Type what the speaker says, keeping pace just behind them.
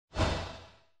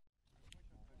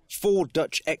4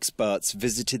 Dutch experts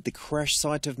visited the crash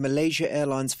site of Malaysia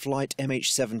Airlines Flight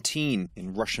MH17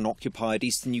 in Russian-occupied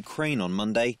eastern Ukraine on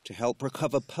Monday to help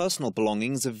recover personal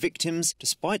belongings of victims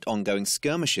despite ongoing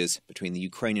skirmishes between the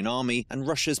Ukrainian army and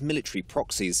Russia's military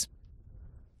proxies.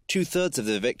 2/3 of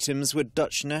the victims were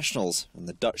Dutch nationals, and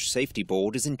the Dutch Safety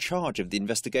Board is in charge of the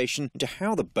investigation into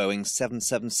how the Boeing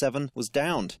 777 was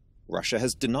downed. Russia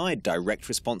has denied direct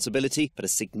responsibility, but a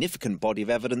significant body of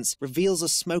evidence reveals a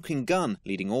smoking gun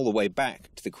leading all the way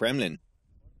back to the Kremlin.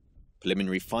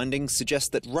 Preliminary findings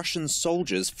suggest that Russian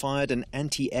soldiers fired an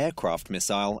anti-aircraft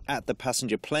missile at the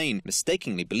passenger plane,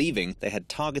 mistakenly believing they had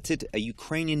targeted a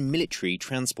Ukrainian military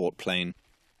transport plane.